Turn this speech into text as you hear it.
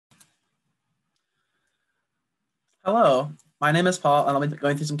Hello, my name is Paul, and I'll be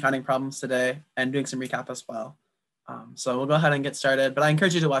going through some counting problems today and doing some recap as well. So we'll go ahead and get started, but I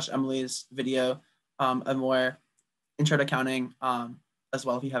encourage you to watch Emily's video, a more intro to counting as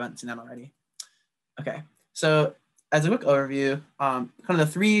well if you haven't seen that already. Okay, so as a quick overview, kind of the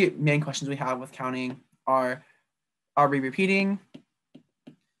three main questions we have with counting are we repeating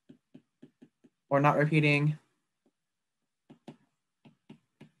or not repeating?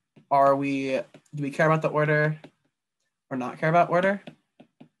 Do we care about the order or not care about order?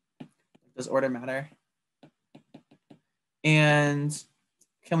 Does order matter? And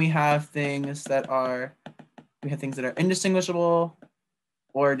can we have things that are indistinguishable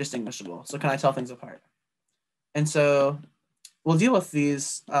or distinguishable? So can I tell things apart? And so we'll deal with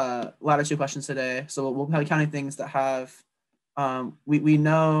these latter two questions today. So we'll be counting things that have, we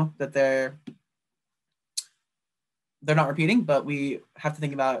know that they're not repeating, but we have to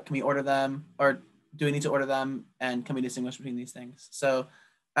think about, can we order them, or do we need to order them, and can we distinguish between these things? So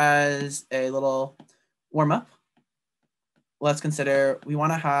as a little warm up, let's consider we'll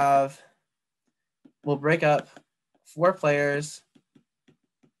break up 4 players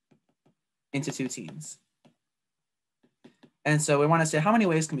into 2 teams. And so we want to say, how many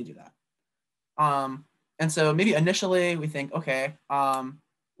ways can we do that? And so maybe initially we think, okay,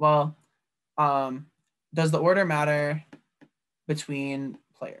 does the order matter between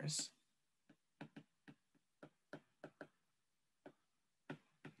players?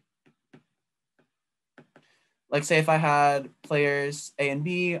 Like, say if I had players A and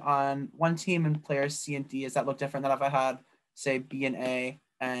B on one team and players C and D, does that look different than if I had, say, B and A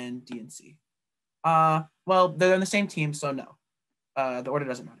and D and C? Well, they're in the same team, so no. The order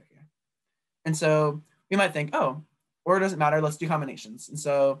doesn't matter here. And so we might think, oh, order doesn't matter, let's do combinations. And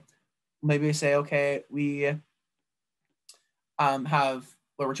so maybe we say, okay, we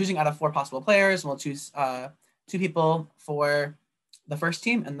we're choosing out of 4 possible players, and we'll choose 2 people for the first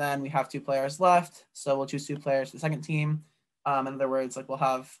team, and then we have 2 players left, so we'll choose 2 players for the second team. In other words, like we'll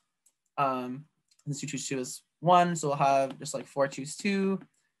have since 2 choose 2 is 1, so we'll have just like 4 choose 2,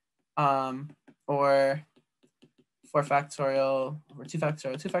 or 4 factorial over 2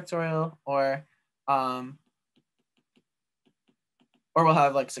 factorial, 2 factorial, or we'll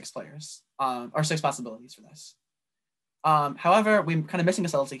have like 6 players, or 6 possibilities for this. However, we're kind of missing a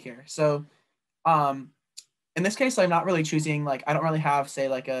subtlety here. So in this case, I'm not really choosing, like, I don't really have, say,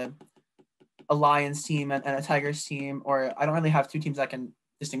 like a Lions team and a Tigers team, or I don't really have 2 teams I can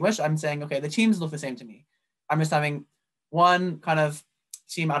distinguish. I'm saying, okay, the teams look the same to me. I'm just having one kind of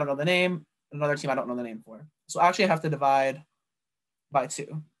team I don't know the name, another team I don't know the name for. So actually I have to divide by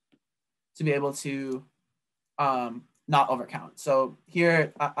 2 to be able to not overcount. So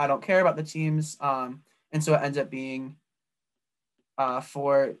here I don't care about the teams, and so it ends up being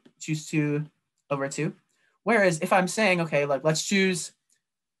 4 choose 2 over 2. Whereas if I'm saying, okay, like let's choose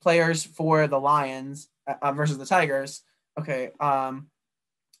players for the Lions versus the Tigers, okay,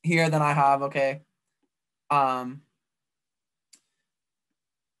 here then I have, okay, I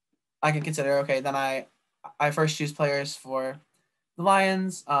can consider, okay, then I first choose players for the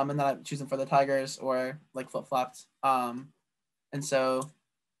Lions, and then I choose them for the Tigers, or like flip-flopped. And so,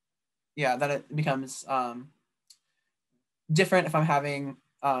 yeah, then it becomes different if I'm having,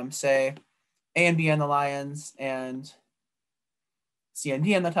 say, A and B and the Lions and C and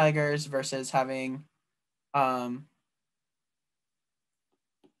D and the Tigers versus having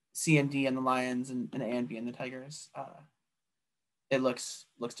C and D and the Lions and A and B and the Tigers. It looks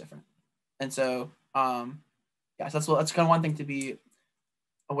different. And so, yeah, so that's kind of one thing to be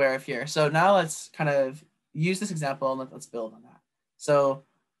aware of here. So now let's kind of use this example and let's build on that. So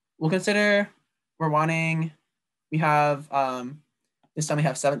we'll consider we have, this time we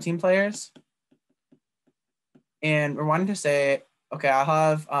have 17 players. And we're wanting to say, okay, I'll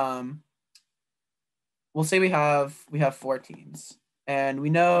have, we'll say we have 4 teams. And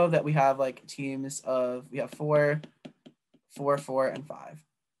we know that we have like teams we have 4, 4, 4, and 5.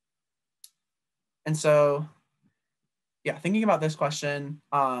 And so, yeah, thinking about this question,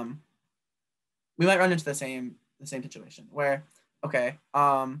 we might run into the same situation where, okay,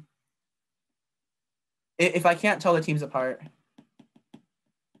 if I can't tell the teams apart,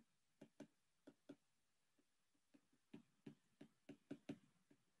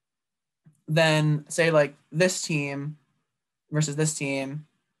 then say like this team versus this team,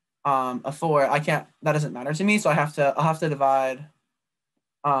 a 4, that doesn't matter to me. So I'll have to divide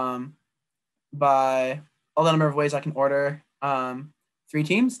by all the number of ways I can order 3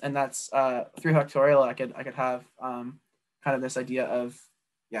 teams, and that's 3 factorial. I could have kind of this idea of,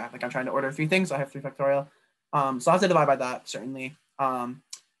 yeah, like I'm trying to order 3 things, so I have 3 factorial. So I'll have to divide by that, certainly.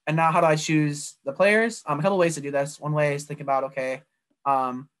 And now how do I choose the players? A couple ways to do this. One way is think about, okay,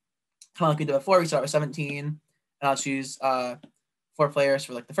 kind of like we did before, we start with 17, and I'll choose 4 players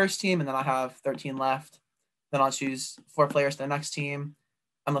for like the first team, and then I have 13 left. Then I'll choose 4 players for the next team.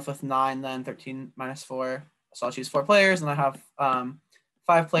 I'm left with 9, then 13 minus 4. So I'll choose 4 players, and I have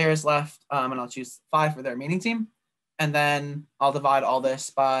 5 players left, and I'll choose 5 for the remaining team. And then I'll divide all this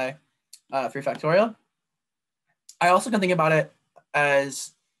by 3 factorial. I also can think about it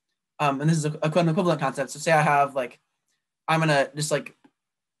as, and this is an equivalent concept. So say I have like, I'm gonna just like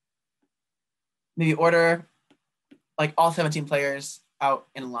maybe order like all 17 players out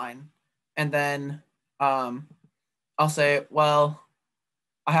in line. And then I'll say, well,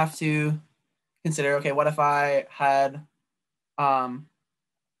 I have to consider, okay, what if I had, I'll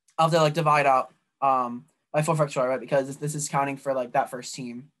have to like divide out by 4 factorial, right? Because this is counting for like that first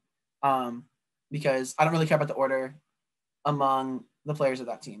team. Because I don't really care about the order among the players of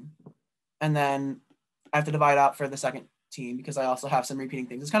that team. And then I have to divide out for the second team because I also have some repeating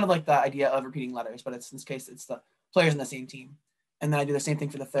things. It's kind of like the idea of repeating letters, but it's in this case, it's the players in the same team. And then I do the same thing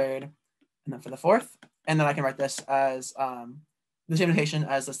for the third and then for the fourth. And then I can write this as the same notation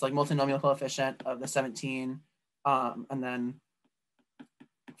as this like multinomial coefficient of the 17, and then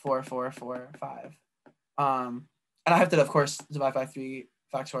 4, 4, 4, 5. And I have to, of course, divide by 3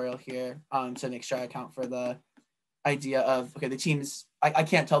 factorial here to make sure I account for the idea of, okay, the teams, I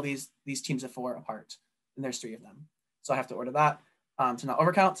can't tell these teams of 4 apart, and there's 3 of them. So I have to order that to not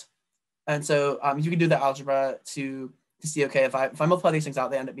overcount. And so you can do the algebra to see, okay, if I multiply these things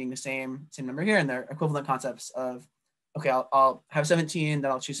out, they end up being the same number here, and they're equivalent concepts of, okay, I'll have 17,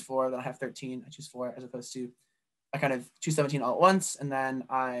 then I'll choose 4, then I have 13, I choose 4, as opposed to I kind of choose 17 all at once, and then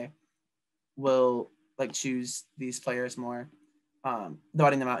I will like choose these players more,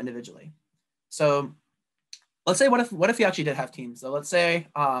 dividing them out individually. So let's say, what if we actually did have teams? So let's say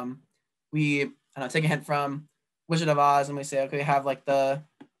we take a hint from Wizard of Oz, and we say, okay, we have like the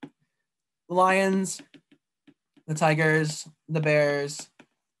lions, the tigers, the bears,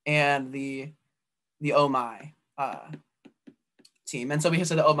 and the oh my team. And so we can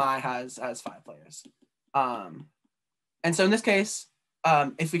say the oh my has 5 players. And so in this case,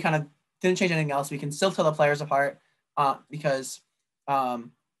 if we kind of didn't change anything else, we can still tell the players apart because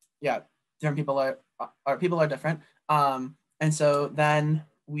different people are different. And so then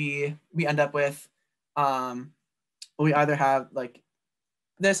we end up with we either have like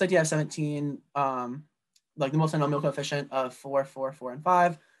this idea of 17, like the multinomial coefficient of 4, 4, 4, and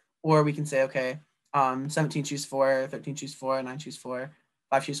 5, or we can say, okay, 17 choose 4, 13 choose 4, 9 choose 4,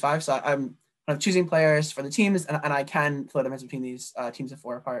 5 choose 5. So I'm kind of choosing players for the teams, and I can split them between these teams of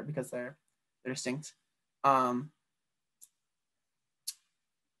 4 apart because they're distinct.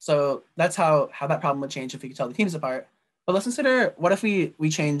 So that's how that problem would change if we could tell the teams apart. But let's consider, what if we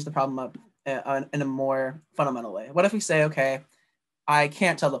change the problem up in a more fundamental way? What if we say, okay, I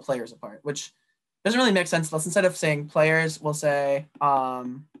can't tell the players apart, which doesn't really make sense. Let's, instead of saying players, we'll say,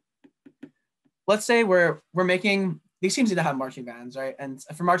 let's say we're making, these teams need to have marching bands, right? And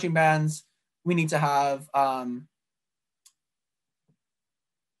for marching bands, we need to have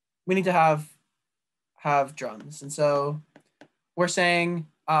drums. And so we're saying,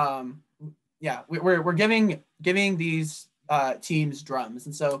 we're giving these teams drums.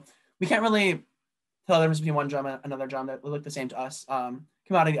 And so we can't really tell the difference between one drum and another drum that look the same to us,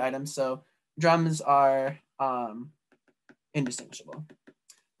 commodity items. So drums are indistinguishable.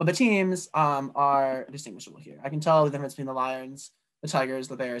 But the teams are distinguishable here. I can tell the difference between the lions, the tigers,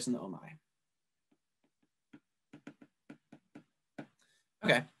 the bears, and the oh my.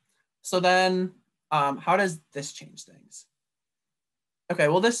 Okay, so then how does this change things? Okay,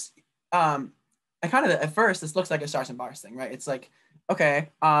 well, this, I kind of, at first, this looks like a stars and bars thing, right? It's like, okay,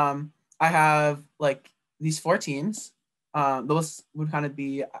 I have like these 4 teams. Those would kind of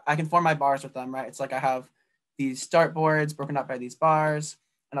be, I can form my bars with them, right? It's like I have these start boards broken up by these bars.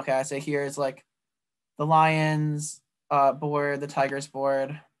 And okay, I say here's like the Lions board, the Tigers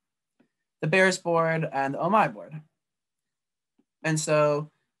board, the Bears board, and the oh my board. And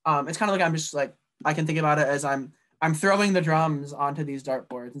so it's kind of like I'm just like, I can think about it as I'm throwing the drums onto these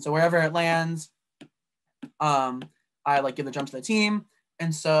dartboards. And so wherever it lands, I like give the drums to the team.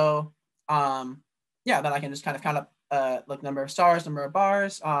 And so then I can just kind of count up like number of stars, number of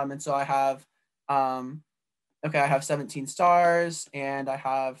bars. And so I have, okay, I have 17 stars and I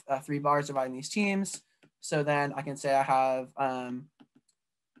have 3 bars dividing these teams. So then I can say I have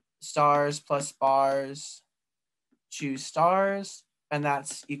stars plus bars, choose stars, and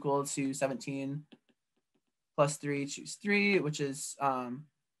that's equal to 17 plus 3, choose 3, which is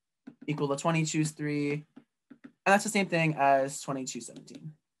equal to 20, choose 3. And that's the same thing as 20, choose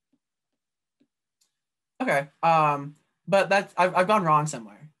 17. Okay. But that's I've gone wrong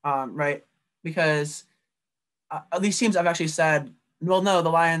somewhere. Right? Because these teams I've actually said, well, no, the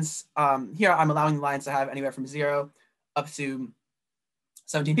Lions. Here I'm allowing the Lions to have anywhere from 0 up to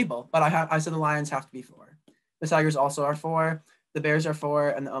 17 people, but I said the Lions have to be 4. The Tigers also are 4. The Bears are 4,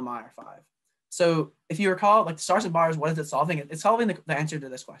 and the Omai are 5. So if you recall, like the stars and bars, what is it solving? It's solving the answer to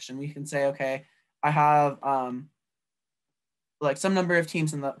this question. We can say, okay, I have like some number of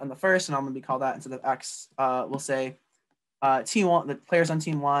teams in the first, and I'm going to call that instead of X. We'll say team 1, the players on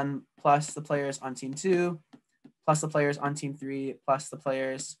team 1 plus the players on team 2 plus the players on team 3 plus the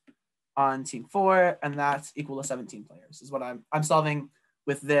players on team 4, and that's equal to 17 players. Is what I'm solving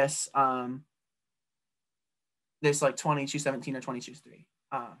with this this like 20 choose 17 or 20 choose 3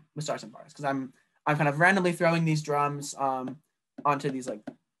 with stars and bars, because I'm kind of randomly throwing these drums onto these like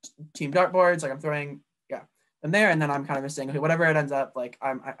team dartboards. Like I'm throwing them there, and then I'm kind of saying, okay, whatever it ends up like,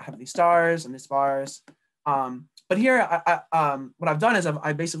 I have these stars and these bars. But here, what I've done is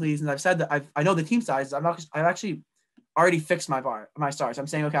I basically, since I've said that I know the team sizes, I've actually already fixed my stars. I'm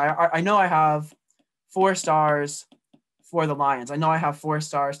saying, okay, I know I have 4 stars for the Lions. I know I have 4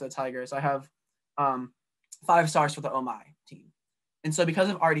 stars for the Tigers. I have 5 stars for the Omai team. And so because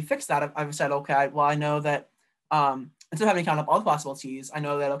I've already fixed that, I've said, okay, well, I know that instead of having to count up all the possible T's, I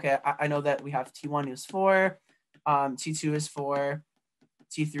know that, okay, I know that we have T1 is 4, T2 is 4,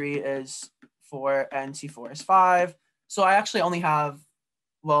 T3 is 4, and T4 is 5. So I actually only have,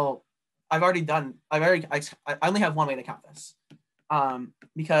 well, I only have one way to count this,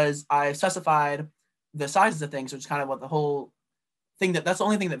 because I specified the sizes of things, which is kind of what the whole thing that's the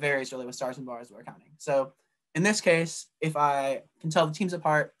only thing that varies really with stars and bars we're counting. So in this case, if I can tell the teams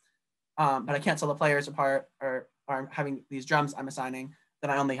apart, but I can't tell the players apart, or having these drums I'm assigning,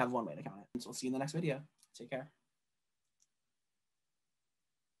 then I only have one way to count it. So we'll see you in the next video. Take care.